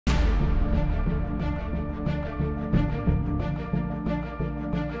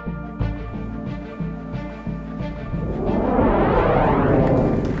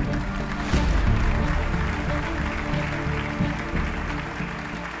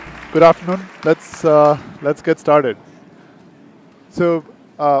Good afternoon. Let's get started. So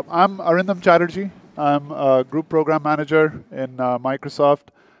I'm Arindam Chatterjee. I'm a group program manager in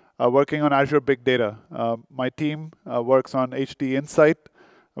Microsoft, working on Azure Big Data. My team works on HDInsight,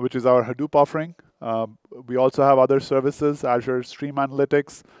 which is our Hadoop offering. We also have other services: Azure Stream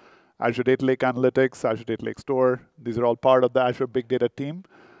Analytics, Azure Data Lake Analytics, Azure Data Lake Store. These are all part of the Azure Big Data team.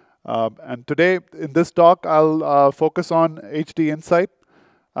 And today, in this talk, I'll focus on HDInsight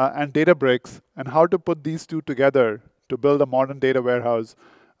and Databricks, and how to put these two together to build a modern data warehouse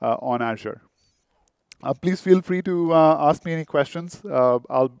on Azure. Please feel free to ask me any questions.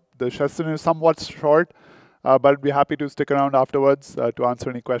 The session is somewhat short, but I'd be happy to stick around afterwards to answer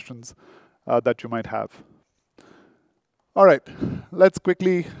any questions that you might have. All right, let's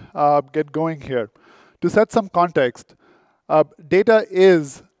quickly get going here. To set some context, data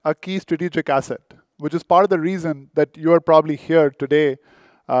is a key strategic asset, which is part of the reason that you are probably here today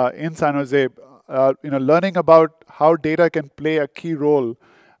in San Jose, learning about how data can play a key role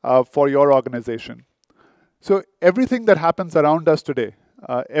for your organization. So everything that happens around us today,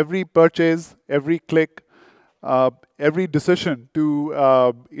 every purchase, every click, every decision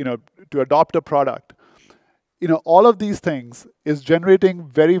to adopt a product, all of these things is generating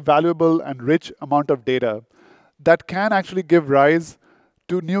very valuable and rich amount of data that can actually give rise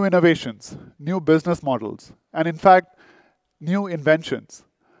to new innovations, new business models, and in fact, new inventions.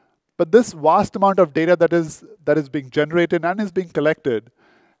 But this vast amount of data that is being generated and is being collected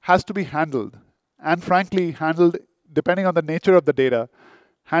has to be handled, and frankly, handled, depending on the nature of the data,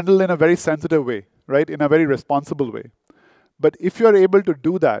 handled in a very sensitive way, right? In a very responsible way. But if you're able to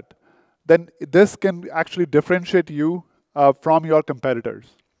do that, then this can actually differentiate you from your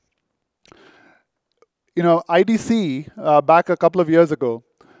competitors. IDC, back a couple of years ago,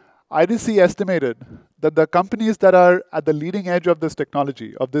 IDC estimated that the companies that are at the leading edge of this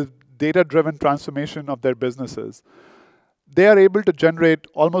technology, of this data-driven transformation of their businesses, they are able to generate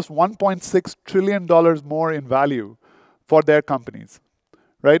almost $1.6 trillion more in value for their companies,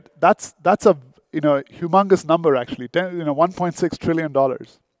 right? That's a humongous number actually, $1.6 trillion.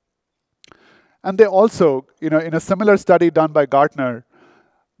 And they also, in a similar study done by Gartner,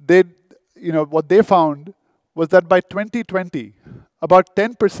 what they found was that by 2020, about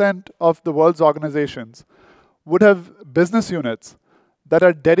 10% of the world's organizations would have business units that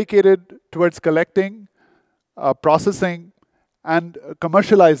are dedicated towards collecting, processing, and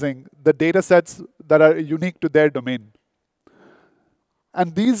commercializing the data sets that are unique to their domain.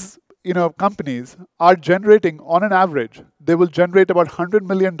 And these companies are generating, on an average, they will generate about $100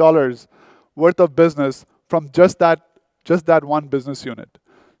 million worth of business from just that one business unit.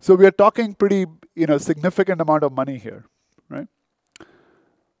 So we are talking pretty significant amount of money here, right?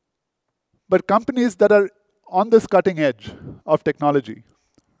 But companies that are on this cutting edge of technology,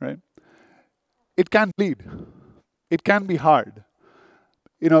 right? It can bleed. It can be hard.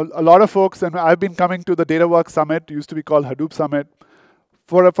 A lot of folks, and I've been coming to the DataWorks Summit, used to be called Hadoop Summit,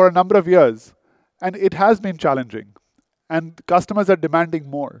 for a number of years, and it has been challenging, and customers are demanding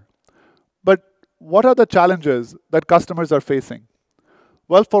more. But what are the challenges that customers are facing?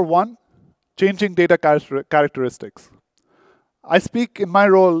 Well, for one, changing data characteristics. I speak in my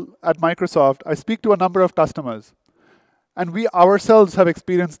role at Microsoft, I speak to a number of customers, and we ourselves have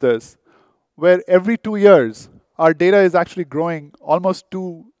experienced this, where every 2 years, our data is actually growing almost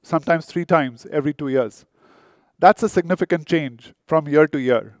 2, sometimes 3 times every 2 years. That's a significant change from year to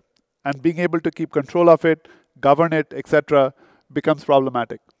year, and being able to keep control of it, govern it, etc., becomes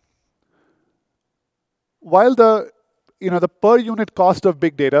problematic. While the per unit cost of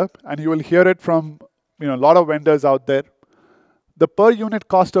big data, and you will hear it from a lot of vendors out there, the per unit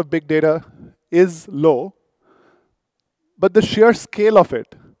cost of big data is low, but the sheer scale of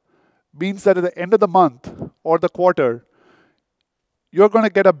it means that at the end of the month or the quarter, you're going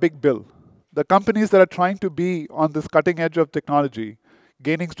to get a big bill. The companies that are trying to be on this cutting edge of technology,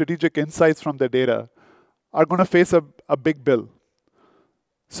 gaining strategic insights from their data, are going to face a big bill.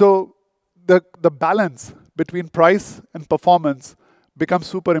 So the balance between price and performance becomes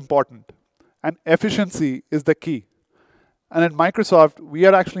super important, and efficiency is the key. And at Microsoft, we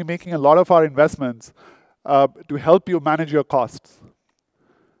are actually making a lot of our investments to help you manage your costs.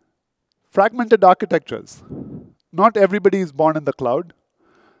 Fragmented architectures. Not everybody is born in the cloud.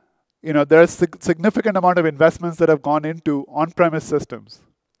 There are significant amount of investments that have gone into on-premise systems.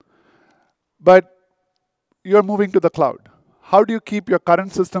 But you're moving to the cloud. How do you keep your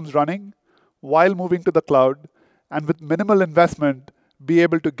current systems running while moving to the cloud, and with minimal investment, be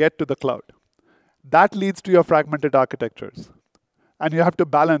able to get to the cloud? That leads to your fragmented architectures. And you have to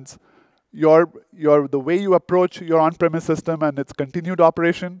balance the way you approach your on-premise system and its continued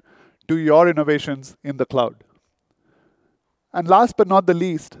operation do your innovations in the cloud. And last but not the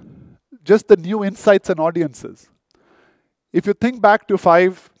least, just the new insights and audiences. If you think back to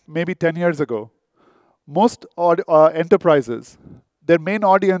 5, maybe 10 years ago, most enterprises, their main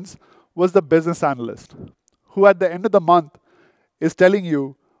audience was the business analyst, who at the end of the month is telling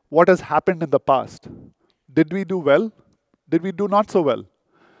you what has happened in the past. Did we do well? Did we do not so well?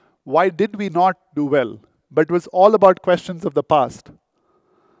 Why did we not do well? But it was all about questions of the past.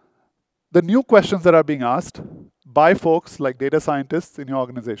 The new questions that are being asked by folks like data scientists in your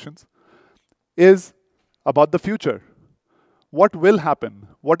organizations is about the future. What will happen?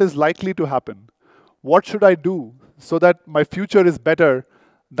 What is likely to happen? What should I do so that my future is better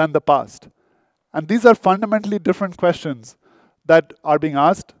than the past? And these are fundamentally different questions that are being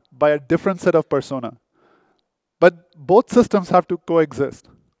asked by a different set of persona. But both systems have to coexist.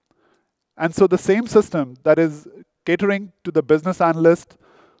 And so the same system that is catering to the business analyst,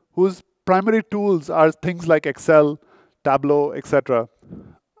 whose primary tools are things like Excel, Tableau, etc.,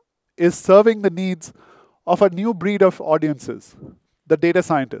 is serving the needs of a new breed of audiences, the data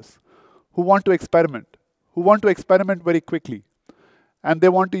scientists, who want to experiment very quickly. And they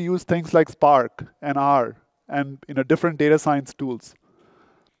want to use things like Spark and R and different data science tools.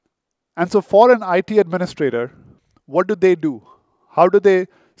 And so for an IT administrator, what do? How do they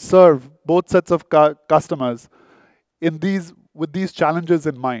serve both sets of customers with these challenges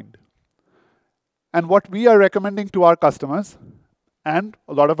in mind? And what we are recommending to our customers, and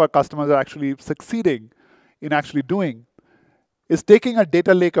a lot of our customers are actually succeeding in actually doing, is taking a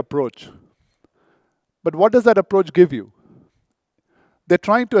data lake approach. But what does that approach give you? They're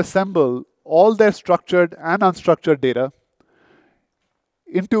trying to assemble all their structured and unstructured data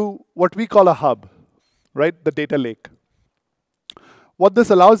into what we call a hub, right? The data lake. What this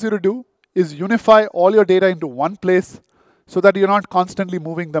allows you to do is unify all your data into one place so that you're not constantly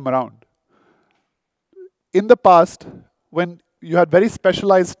moving them around. In the past, when you had very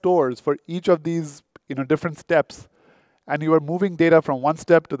specialized stores for each of these different steps, and you were moving data from one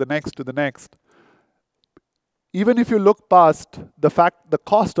step to the next, even if you look past the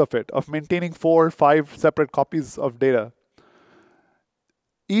cost of it, of maintaining 4 or 5 separate copies of data,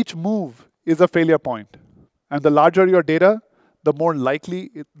 each move is a failure point. And the larger your data, the more likely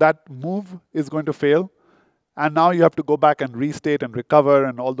that move is going to fail. And now you have to go back and restate and recover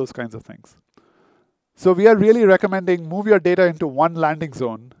and all those kinds of things. So we are really recommending move your data into one landing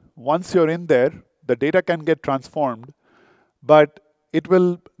zone. Once you're in there, the data can get transformed, but it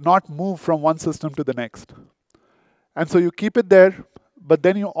will not move from one system to the next. And so you keep it there, but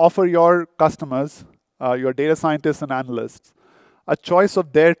then you offer your customers, your data scientists and analysts, a choice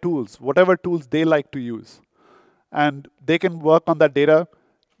of their tools, whatever tools they like to use. And they can work on that data.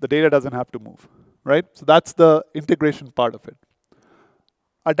 The data doesn't have to move, right? So that's the integration part of it.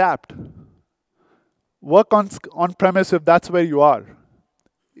 Adapt. Work on-premise if that's where you are.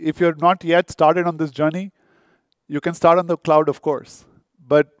 If you're not yet started on this journey, you can start on the cloud, of course.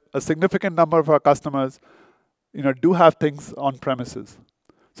 But a significant number of our customers do have things on premises.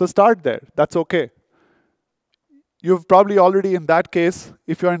 So start there. That's okay. You've probably already, in that case,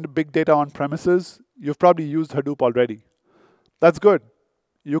 if you're in big data on premises, you've probably used Hadoop already. That's good.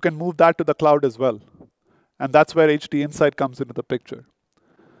 You can move that to the cloud as well. And that's where HDInsight comes into the picture.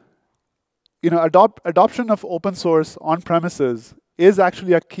 Adoption of open source on premises is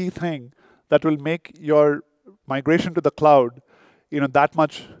actually a key thing that will make your migration to the cloud that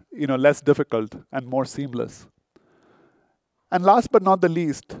much less difficult and more seamless. And last but not the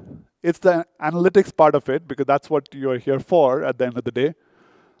least, it's the analytics part of it, because that's what you're here for at the end of the day,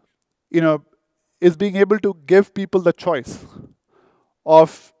 is being able to give people the choice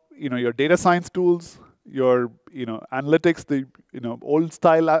of your data science tools, your analytics, the old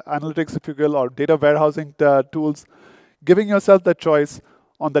style analytics, if you will, or data warehousing tools, giving yourself the choice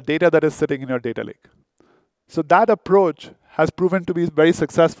on the data that is sitting in your data lake. So that approach has proven to be very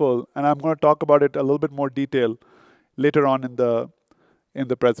successful, and I'm going to talk about it a little bit more detail later on in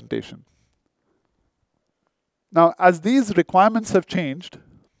the presentation. Now, as these requirements have changed,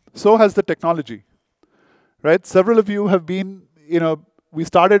 so has the technology, right? Several of you have been, we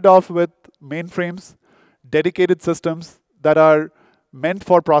started off with mainframes, dedicated systems that are meant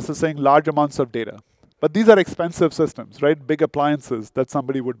for processing large amounts of data. But these are expensive systems, right? Big appliances that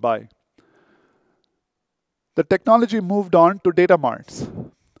somebody would buy. The technology moved on to data marts.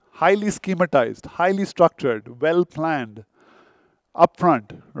 Highly schematized, highly structured, well-planned,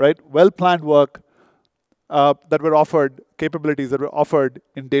 upfront, right? Well-planned work that were offered, capabilities that were offered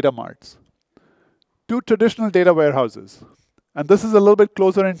in data marts. To traditional data warehouses. And this is a little bit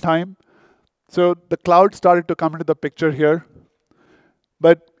closer in time. So the cloud started to come into the picture here.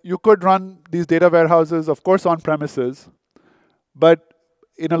 But you could run these data warehouses, of course, on premises, but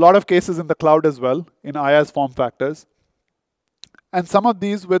in a lot of cases in the cloud as well, in IaaS form factors. And some of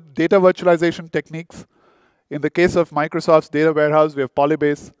these with data virtualization techniques. In the case of Microsoft's data warehouse, we have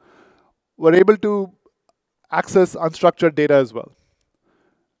Polybase. We're able to access unstructured data as well.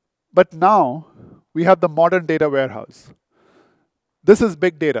 But now, we have the modern data warehouse. This is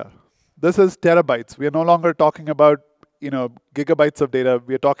big data. This is terabytes. We are no longer talking about gigabytes of data.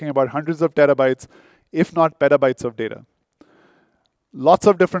 We are talking about hundreds of terabytes, if not petabytes of data. Lots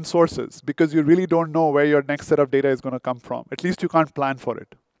of different sources, because you really don't know where your next set of data is going to come from. At least you can't plan for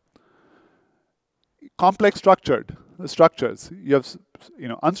it. Complex structures. You have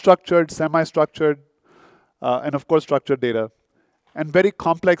unstructured, semi-structured, and of course structured data, and very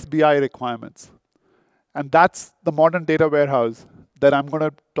complex BI requirements. And that's the modern data warehouse that I'm going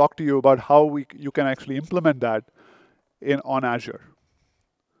to talk to you about how you can actually implement that on Azure.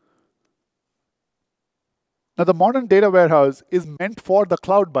 Now, the modern data warehouse is meant for the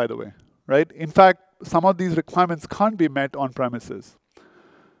cloud, by the way, right? In fact, some of these requirements can't be met on premises.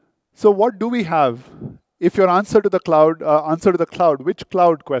 So what do we have? If your answer to the cloud, which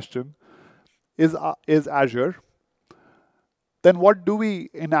cloud question is Azure, then what do we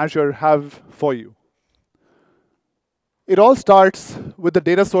in Azure have for you? It all starts with the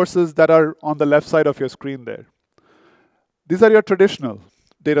data sources that are on the left side of your screen there. These are your traditional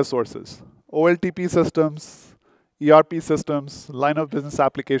data sources. OLTP systems, ERP systems, line of business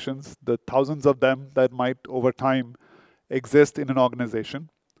applications, the thousands of them that might over time exist in an organization.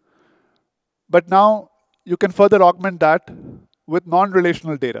 But now you can further augment that with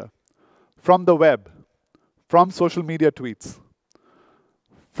non-relational data from the web, from social media tweets,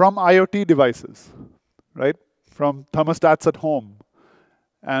 from IoT devices, right? From thermostats at home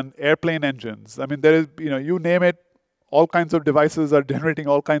and airplane engines. I mean, there is, you name it, all kinds of devices are generating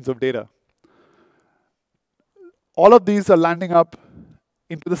all kinds of data. All of these are landing up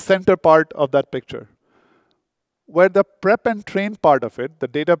into the center part of that picture, where the prep and train part of it, the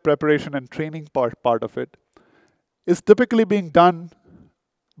data preparation and training part of it, is typically being done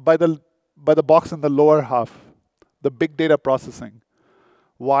by the box in the lower half, the big data processing.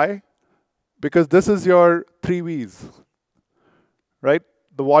 Why? Because this is your 3 V's, right?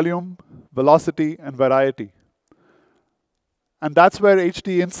 The volume, velocity, and variety. And that's where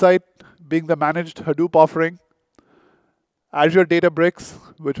HDInsight, being the managed Hadoop offering, Azure Databricks,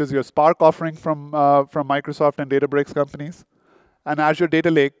 which is your Spark offering from Microsoft and Databricks companies, and Azure Data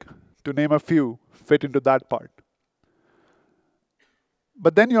Lake, to name a few, fit into that part.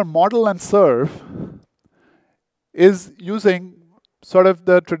 But then your model and serve is using sort of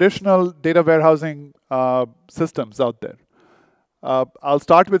the traditional data warehousing systems out there. I'll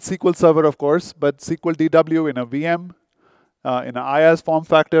start with SQL Server, of course, but SQL DW in a VM, in an IaaS form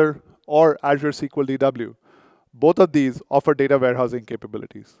factor, or Azure SQL DW. Both of these offer data warehousing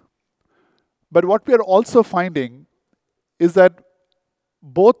capabilities. But what we are also finding is that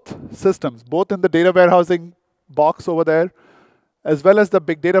both systems, both in the data warehousing box over there, as well as the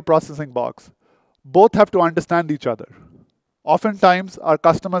big data processing box, both have to understand each other. Oftentimes, our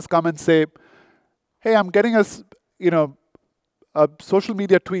customers come and say, hey, I'm getting us, social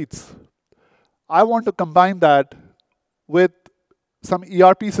media tweets. I want to combine that with some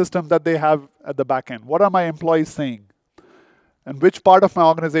ERP system that they have at the back end. What are my employees saying? And which part of my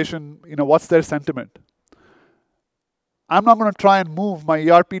organization, what's their sentiment? I'm not going to try and move my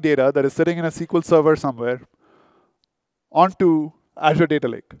ERP data that is sitting in a SQL server somewhere onto Azure Data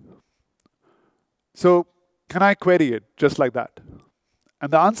Lake. So can I query it just like that?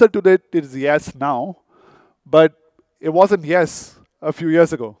 And the answer to that is yes now, but it wasn't yes a few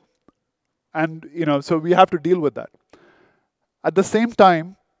years ago. And so we have to deal with that. At the same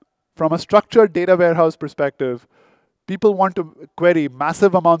time, from a structured data warehouse perspective, people want to query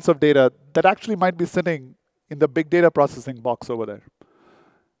massive amounts of data that actually might be sitting in the big data processing box over there.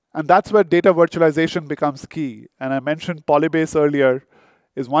 And that's where data virtualization becomes key. And I mentioned Polybase earlier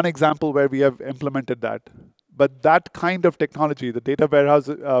is one example where we have implemented that. But that kind of technology, the data warehouse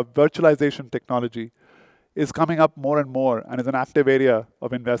virtualization technology, is coming up more and more and is an active area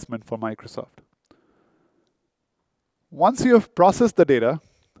of investment for Microsoft. Once you have processed the data,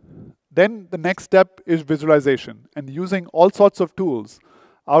 then the next step is visualization and using all sorts of tools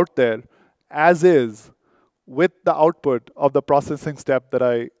out there as is with the output of the processing step that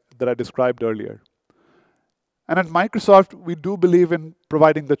I described earlier. And at Microsoft, we do believe in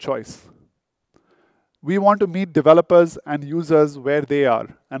providing the choice. We want to meet developers and users where they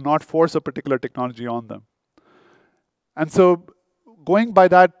are and not force a particular technology on them. And so going by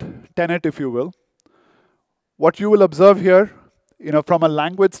that tenet, if you will, what you will observe here From a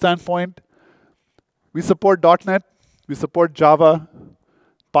language standpoint, we support .NET, we support Java,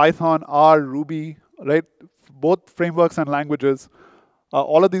 Python, R, Ruby, right? Both frameworks and languages.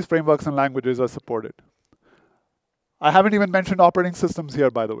 All of these frameworks and languages are supported. I haven't even mentioned operating systems here,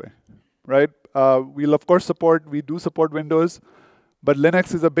 by the way, right? We'll of course we do support Windows, but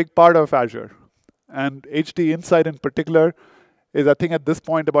Linux is a big part of Azure. And HDInsight in particular is, I think at this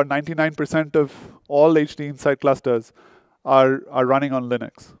point, about 99% of all HDInsight clusters are running on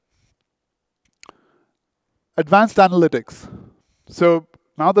Linux. Advanced analytics. So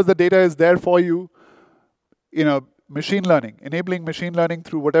now that the data is there for you, machine learning, enabling machine learning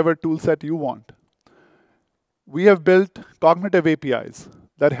through whatever tool set you want. We have built cognitive APIs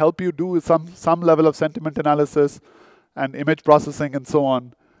that help you do some level of sentiment analysis and image processing and so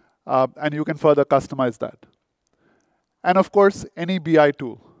on, and you can further customize that. And of course, any BI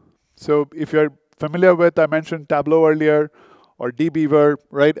tool. So if you're familiar with, I mentioned Tableau earlier, or dbeaver,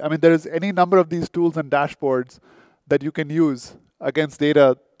 right? I mean, there is any number of these tools and dashboards that you can use against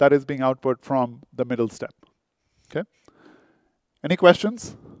data that is being output from the middle step. Okay. Any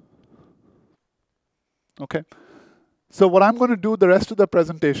questions? Okay. So what I'm going to do the rest of the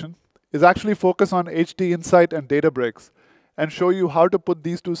presentation is actually focus on HDInsight and Databricks and show you how to put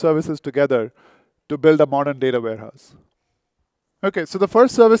these two services together to build a modern data warehouse. Okay, so the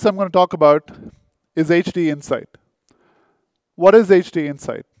first service I'm going to talk about is HDInsight. What is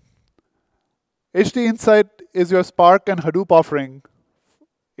HDInsight? HDInsight is your Spark and Hadoop offering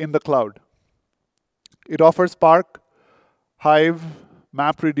in the cloud. It offers Spark, Hive,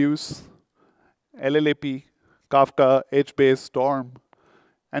 MapReduce, LLAP, Kafka, HBase, Storm,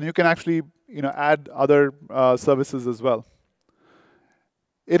 and you can actually add other services as well.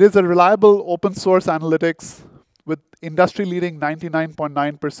 It is a reliable open source analytics with industry-leading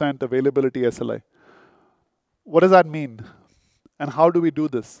 99.9% availability SLA. What does that mean? And how do we do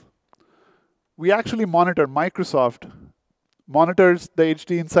this? We actually Microsoft monitors the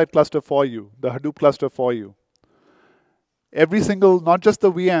HDInsight cluster for you, the Hadoop cluster for you. Every single, not just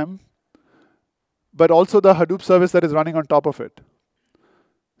the VM, but also the Hadoop service that is running on top of it.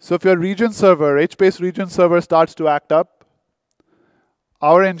 So if your region server, HBase region server starts to act up,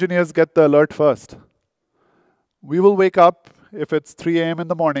 our engineers get the alert first. We will wake up, if it's 3 a.m. in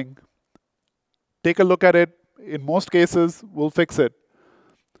the morning, take a look at it. In most cases, we'll fix it.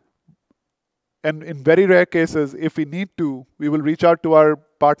 And in very rare cases, if we need to, we will reach out to our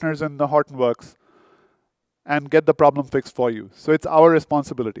partners in the Hortonworks and get the problem fixed for you. So it's our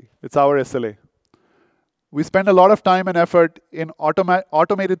responsibility. It's our SLA. We spend a lot of time and effort in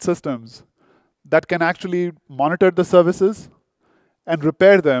automated systems that can actually monitor the services and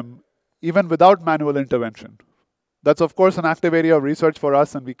repair them even without manual intervention. That's, of course, an active area of research for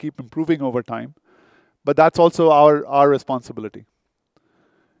us, and we keep improving over time. But that's also our responsibility.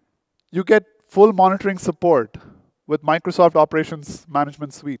 You get full monitoring support with Microsoft Operations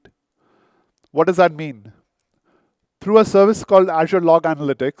Management Suite. What does that mean? Through a service called Azure Log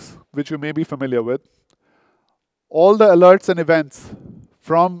Analytics, which you may be familiar with, all the alerts and events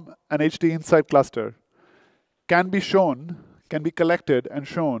from an HDInsight cluster can be collected and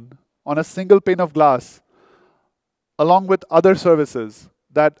shown on a single pane of glass along with other services,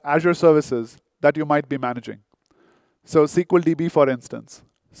 Azure services that you might be managing. So SQL DB, for instance.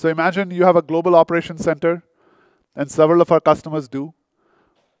 So imagine you have a global operations center, and several of our customers do,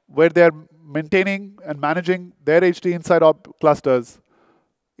 where they're maintaining and managing their HDInsight clusters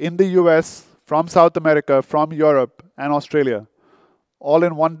in the US, from South America, from Europe, and Australia, all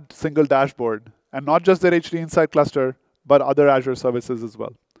in one single dashboard. And not just their HDInsight cluster, but other Azure services as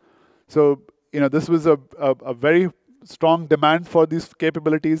well. So this was a very strong demand for these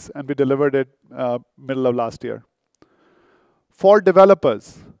capabilities, and we delivered it middle of last year. For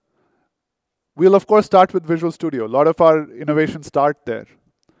developers, we'll of course start with Visual Studio. A lot of our innovations start there.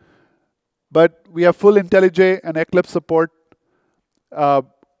 But we have full IntelliJ and Eclipse support,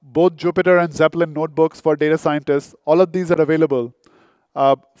 both Jupyter and Zeppelin notebooks for data scientists. All of these are available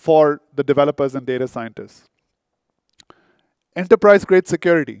for the developers and data scientists. Enterprise-grade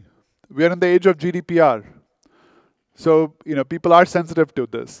security. We are in the age of GDPR. So people are sensitive to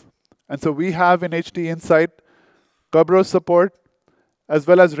this. And so we have in HDInsight Kerberos support, as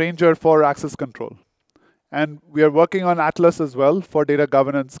well as Ranger for access control. And we are working on Atlas as well for data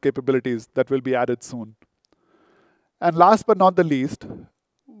governance capabilities that will be added soon. And last but not the least,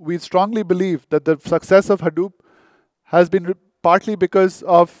 we strongly believe that the success of Hadoop has been partly because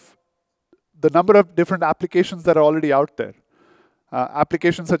of the number of different applications that are already out there.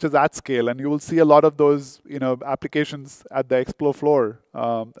 Applications such as at-scale, and you will see a lot of those applications at the Explore floor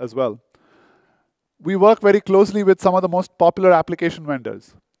as well. We work very closely with some of the most popular application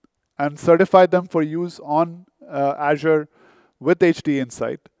vendors and certify them for use on Azure with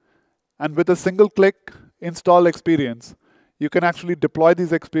HDInsight. And with a single click install experience, you can actually deploy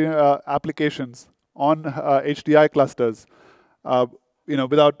these applications on HDI clusters,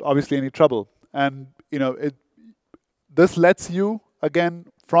 without obviously any trouble. And this lets you, again,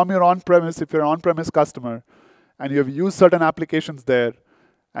 from your on-premise, if you're an on-premise customer, and you have used certain applications there,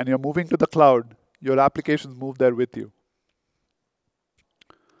 and you're moving to the cloud, your applications move there with you.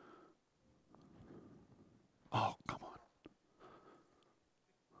 Oh, come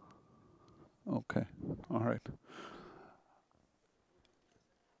on. Okay, all right.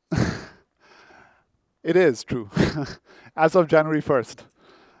 It is true, as of January 1st.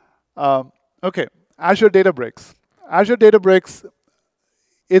 Okay, Azure Databricks. Azure Databricks,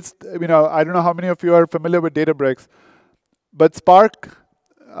 it's, I don't know how many of you are familiar with Databricks, but Spark,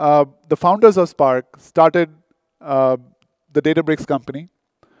 the founders of Spark started the Databricks company.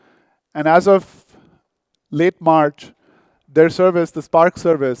 And as of late March, their service, the Spark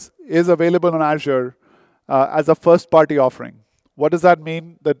service, is available on Azure as a first-party offering. What does that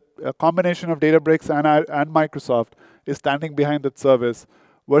mean? That a combination of Databricks and Microsoft is standing behind that service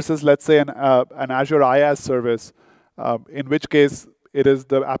versus, let's say, an Azure IaaS service, in which case it is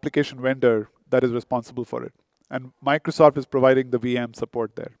the application vendor that is responsible for it. And Microsoft is providing the VM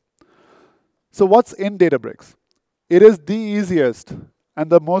support there. So what's in Databricks? It is the easiest and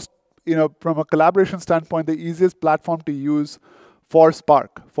the most, from a collaboration standpoint, the easiest platform to use for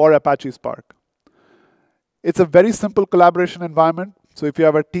Spark, for Apache Spark. It's a very simple collaboration environment. So if you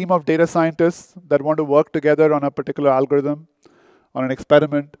have a team of data scientists that want to work together on a particular algorithm, on an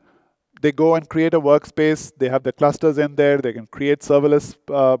experiment, they go and create a workspace. They have the clusters in there. They can create serverless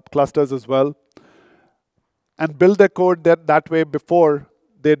clusters as well, and build their code that way before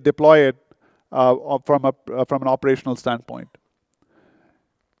they deploy it from an operational standpoint.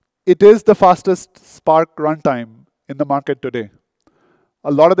 It is the fastest Spark runtime in the market today.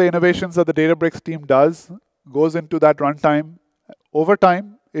 A lot of the innovations that the Databricks team does goes into that runtime. Over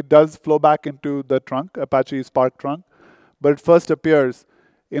time, it does flow back into the trunk, Apache Spark trunk, but it first appears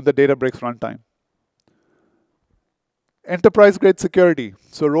in the Databricks runtime. Enterprise-grade security,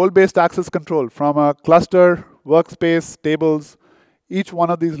 so role-based access control from a cluster, workspace, tables. Each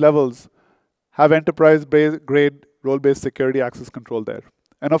one of these levels have enterprise-grade role-based security access control there.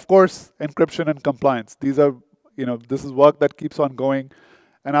 And of course, encryption and compliance. These are, this is work that keeps on going,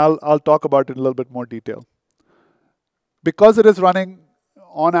 and I'll talk about it in a little bit more detail. Because it is running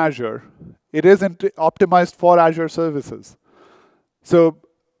on Azure, it is optimized for Azure services. So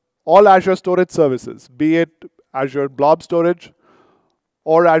all Azure storage services, be it Azure Blob Storage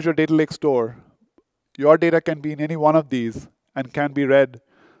or Azure Data Lake Store, your data can be in any one of these and can be read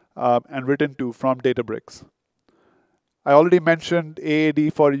and written to from Databricks. I already mentioned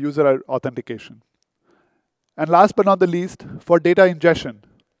AAD for user authentication. And last but not the least, for data ingestion,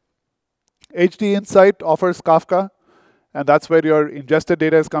 HDInsight offers Kafka, and that's where your ingested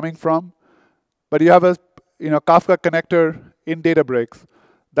data is coming from. But you have a Kafka connector in Databricks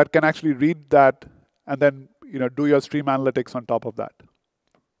that can actually read that and then do your stream analytics on top of that.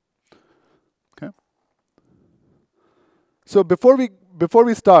 Okay. So before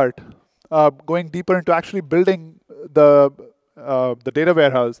we start going deeper into actually building the data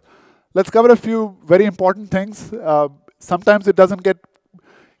warehouse, let's cover a few very important things. Sometimes it doesn't get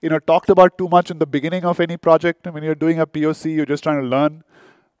talked about too much in the beginning of any project. When you're doing a POC, you're just trying to learn.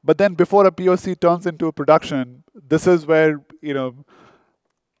 But then before a POC turns into a production, this is where a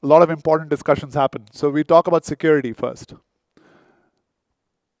lot of important discussions happen. So we talk about security first.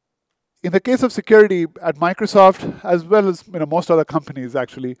 In the case of security at Microsoft, as well as most other companies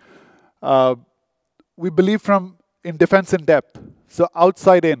actually, we believe in defense in depth, so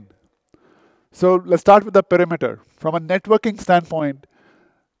outside in. So let's start with the perimeter. From a networking standpoint,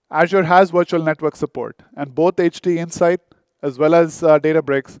 Azure has virtual network support, and both HDInsight as well as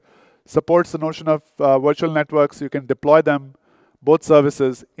Databricks supports the notion of virtual networks. You can deploy them, both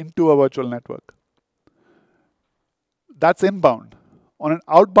services, into a virtual network. That's inbound. On an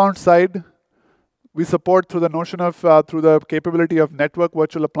outbound side, we support through the notion of, through the capability of network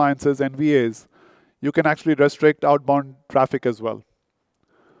virtual appliances, NVAs. You can actually restrict outbound traffic as well.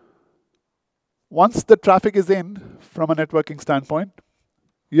 Once the traffic is in, from a networking standpoint,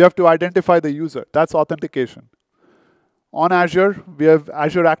 you have to identify the user. That's authentication. On Azure, we have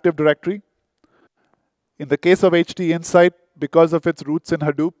Azure Active Directory. In the case of HDInsight, because of its roots in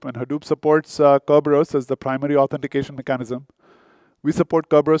Hadoop, and Hadoop supports Kerberos as the primary authentication mechanism, we support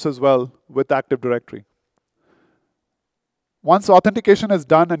Kerberos as well with Active Directory. Once authentication is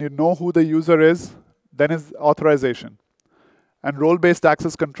done and you know who the user is, then is authorization. And role-based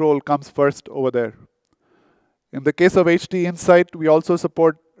access control comes first over there. In the case of HDInsight, we also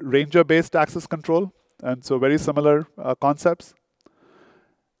support ranger-based access control, and so very similar concepts.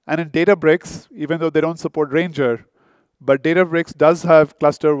 And in Databricks, even though they don't support ranger, but Databricks does have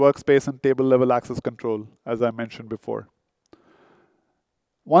cluster, workspace, and table-level access control, as I mentioned before.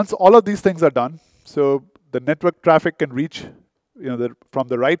 Once all of these things are done, so the network traffic can reach, from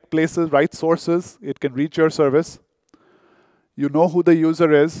the right places, right sources, it can reach your service. You know who the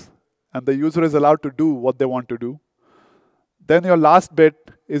user is, and the user is allowed to do what they want to do. Then your last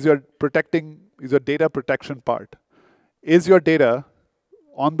bit is your data protection part. Is your data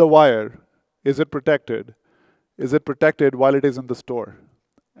on the wire? Is it protected? Is it protected while it is in the store?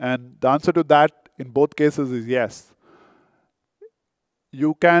 And the answer to that in both cases is yes. We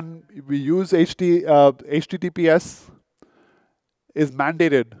use HTTPS is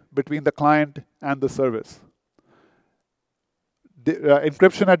mandated between the client and the service.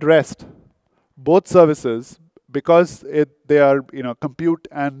 Encryption at rest, both services, because they are compute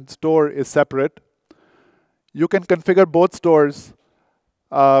and store is separate. You can configure both stores.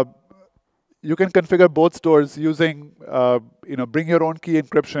 Using bring your own key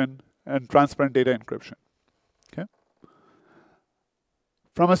encryption and transparent data encryption. Okay.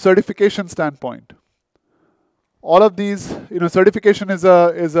 From a certification standpoint, all of these, certification is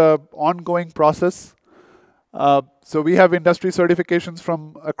a ongoing process. So we have industry certifications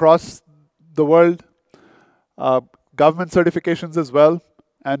from across the world, government certifications as well,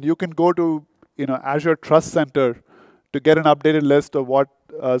 and you can go to Azure Trust Center to get an updated list of what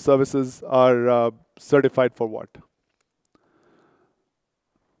services are certified for what.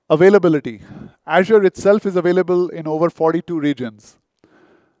 Availability. Azure itself is available in over 42 regions.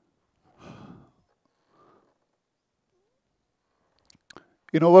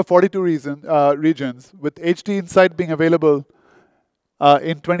 In over 42 regions, with HDInsight being available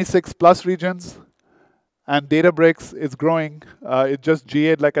in 26 plus regions, and Databricks is growing. It just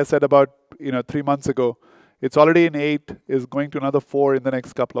GA'd, like I said, about 3 months ago. It's already in 8, is going to another 4 in the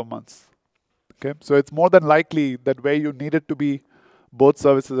next couple of months. Okay, so it's more than likely that where you need it to be, both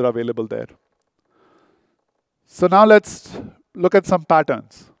services are available there. So now let's look at some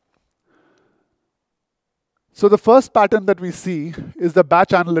patterns. So the first pattern that we see is the batch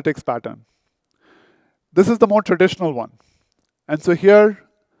analytics pattern. This is the more traditional one. And so here,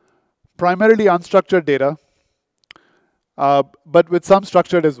 primarily unstructured data, but with some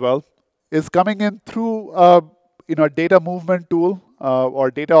structured as well, is coming in through a data movement tool or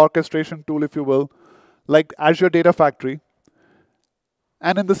data orchestration tool, if you will, like Azure Data Factory.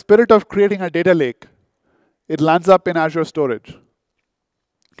 And in the spirit of creating a data lake, it lands up in Azure Storage.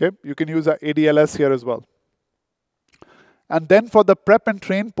 Okay, you can use ADLS here as well. And then for the prep and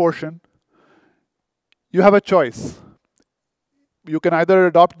train portion, you have a choice. You can either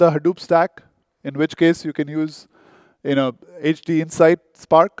adopt the Hadoop stack, in which case you can use HDInsight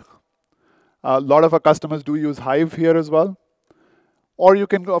Spark. A lot of our customers do use Hive here as well. Or you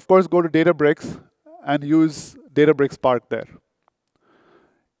can, of course, go to Databricks and use Databricks Spark there.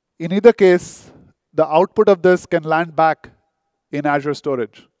 In either case, the output of this can land back in Azure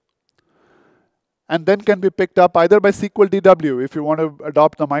Storage. And then can be picked up either by SQL DW if you want to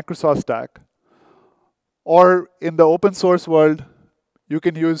adopt the Microsoft stack, or in the open source world, you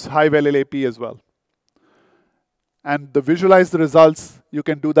can use Hive LLAP as well. And to visualize the results, you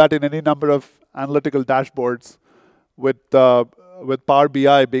can do that in any number of analytical dashboards, with Power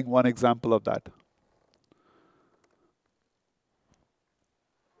BI being one example of that.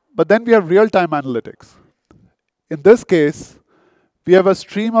 But then we have real-time analytics. In this case, we have a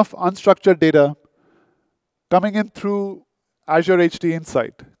stream of unstructured data coming in through Azure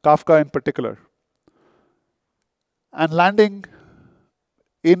HDInsight, Kafka in particular, and landing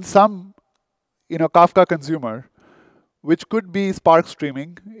in some Kafka consumer, which could be Spark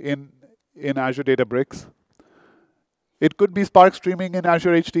streaming in Azure Databricks. It could be Spark streaming in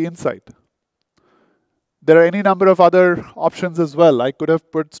Azure HDInsight. There are any number of other options as well. I could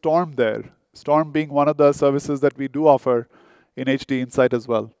have put Storm there, Storm being one of the services that we do offer in HDInsight as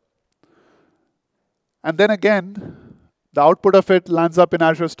well. And then again, the output of it lands up in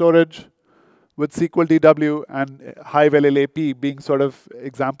Azure Storage with SQL DW and Hive LLAP being sort of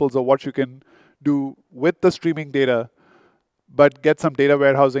examples of what you can do with the streaming data, but get some data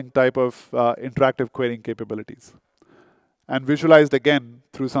warehousing type of interactive querying capabilities. And visualized again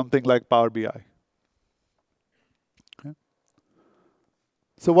through something like Power BI. Okay.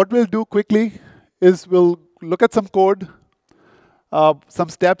 So what we'll do quickly is we'll look at some code, some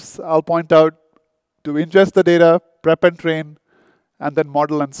steps I'll point out to ingest the data, prep and train, and then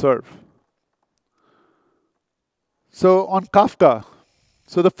model and serve. So on Kafka,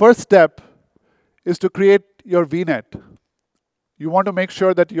 so the first step is to create your VNet. You want to make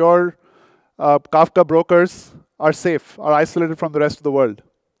sure that your Kafka brokers are safe, are isolated from the rest of the world.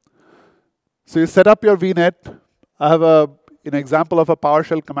 So you set up your VNet. I have an example of a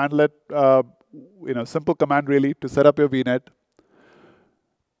PowerShell commandlet, simple command really to set up your VNet.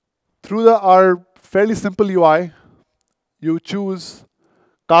 Through our fairly simple UI, you choose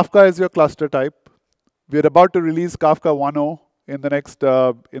Kafka as your cluster type. We're about to release Kafka 1.0 in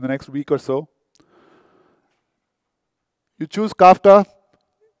the next week or so. You choose Kafka.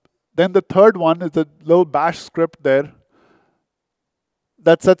 Then the third one is a little bash script there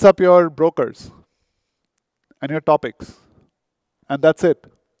that sets up your brokers and your topics. And that's it.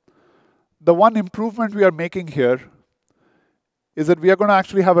 The one improvement we are making here is that we are going to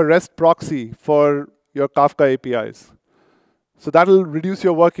actually have a REST proxy for your Kafka APIs. So that'll reduce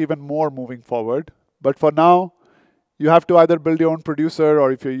your work even more moving forward. But for now, you have to either build your own producer,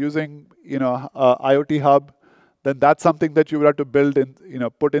 or if you're using IoT Hub, then that's something that you will have to build in,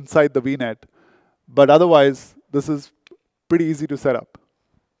 put inside the VNet. But otherwise, this is pretty easy to set up.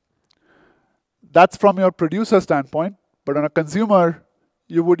 That's from your producer standpoint. But on a consumer,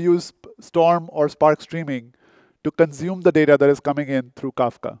 you would use Storm or Spark Streaming to consume the data that is coming in through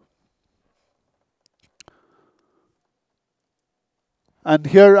Kafka. And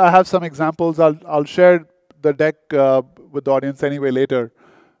here I have some examples. I'll share the deck with the audience anyway later.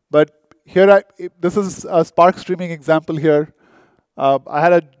 But here, this is a Spark Streaming example here. I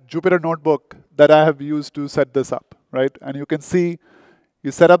had a Jupyter notebook that I have used to set this up, right? And you can see you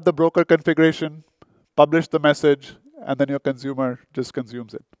set up the broker configuration, publish the message, and then your consumer just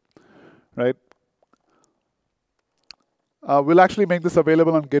consumes it, right? We'll actually make this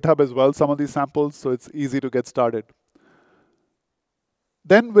available on GitHub as well, some of these samples, so it's easy to get started.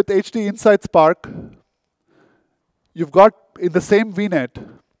 Then with HDInsight Spark, you've got in the same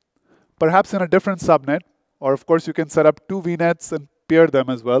VNet, perhaps in a different subnet, or of course you can set up two VNets and peer them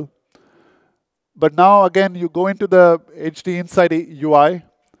as well. But now again, you go into the HDInsight UI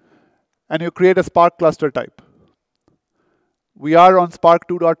and you create a Spark cluster type. We are on Spark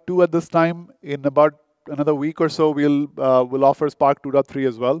 2.2 at this time. In about another week or so, we'll offer Spark 2.3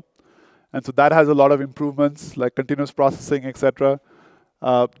 as well. And so that has a lot of improvements like continuous processing, etc.,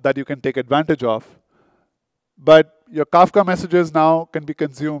 that you can take advantage of. But your Kafka messages now can be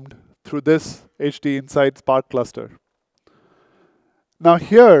consumed through this HDInsight Spark cluster. Now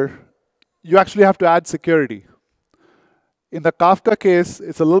here, you actually have to add security. In the Kafka case,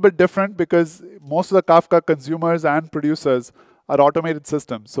 it's a little bit different because most of the Kafka consumers and producers are automated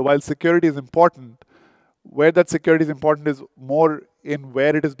systems. So while security is important, where that security is important is more in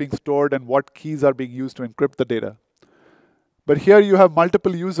where it is being stored and what keys are being used to encrypt the data. But here you have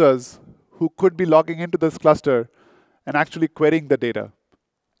multiple users who could be logging into this cluster and actually querying the data.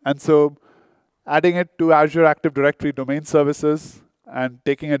 And so adding it to Azure Active Directory domain services and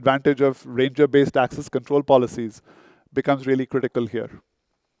taking advantage of Ranger-based access control policies becomes really critical here.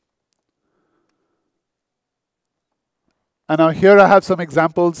 And now here I have some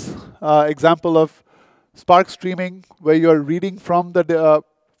examples. Example of Spark Streaming, where you're reading from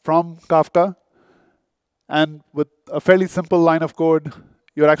Kafka, and with a fairly simple line of code,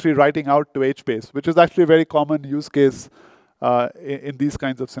 you're actually writing out to HBase, which is actually a very common use case in these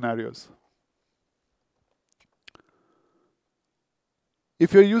kinds of scenarios.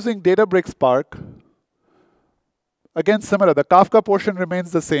 If you're using Databricks Spark, again similar, the Kafka portion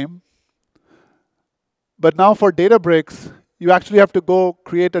remains the same. But now for Databricks, you actually have to go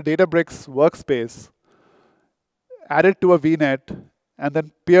create a Databricks workspace, add it to a VNet, and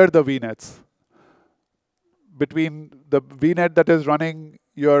then peer the VNets between the VNet that is running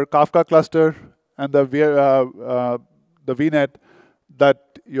your Kafka cluster and the VNet that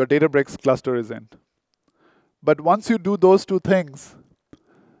your Databricks cluster is in. But once you do those two things,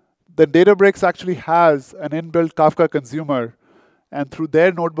 then Databricks actually has an inbuilt Kafka consumer, and through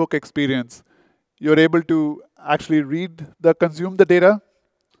their notebook experience, you're able to actually consume the data,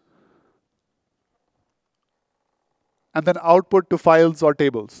 and then output to files or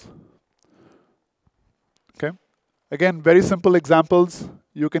tables. Okay? Again, very simple examples.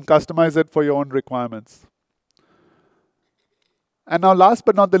 You can customize it for your own requirements. And now last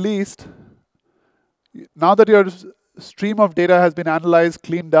but not the least, now that your stream of data has been analyzed,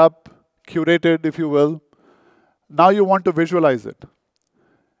 cleaned up, curated, if you will, now you want to visualize it.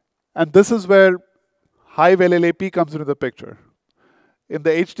 And this is where Hive LLAP comes into the picture. In the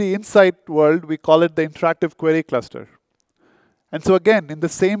HDInsight world, we call it the interactive query cluster. And so again, in the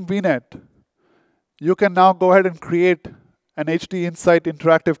same VNet, you can now go ahead and create an HDInsight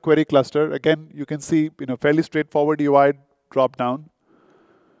interactive query cluster. Again, you can see fairly straightforward UI drop down.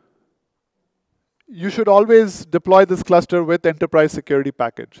 You should always deploy this cluster with enterprise security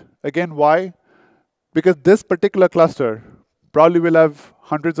package. Again, why? Because this particular cluster probably will have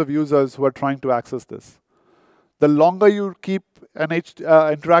hundreds of users who are trying to access this. The longer you keep an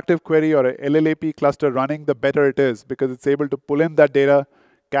interactive query or a LLAP cluster running, the better it is, because it's able to pull in that data,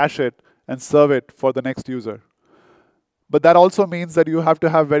 cache it, and serve it for the next user. But that also means that you have to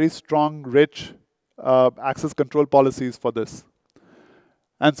have very strong, rich access control policies for this.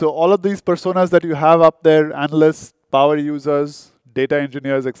 And so all of these personas that you have up there, analysts, power users, data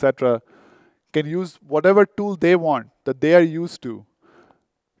engineers, etc., can use whatever tool they want that they are used to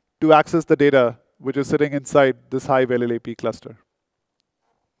access the data which is sitting inside this Hive LLAP cluster.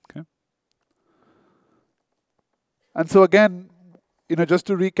 Okay. And so again, just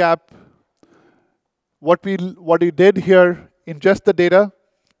to recap, what we did here: ingest the data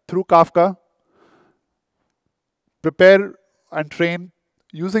through Kafka, prepare and train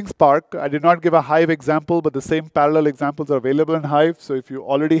using Spark. I did not give a Hive example, but the same parallel examples are available in Hive. So if you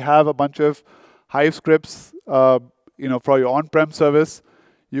already have a bunch of Hive scripts, for your on-prem service,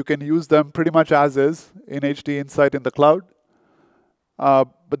 you can use them pretty much as is in HDInsight in the cloud.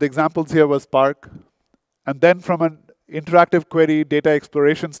 But the examples here was Spark. And then from an interactive query data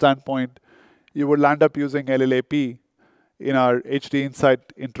exploration standpoint, you would land up using LLAP in our HDInsight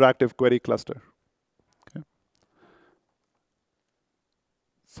interactive query cluster. Okay.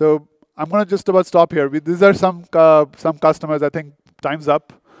 So I'm going to just about stop here. These are some customers. I think time's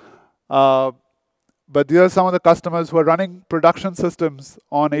up. But these are some of the customers who are running production systems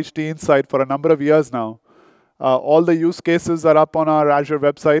on HDInsight for a number of years now. All the use cases are up on our Azure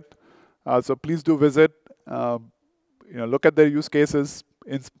website. So please do visit. Look at their use cases.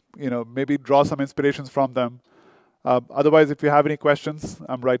 Maybe draw some inspirations from them. Otherwise, if you have any questions,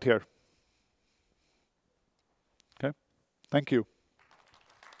 I'm right here. Okay. Thank you.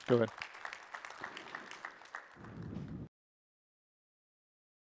 Go ahead.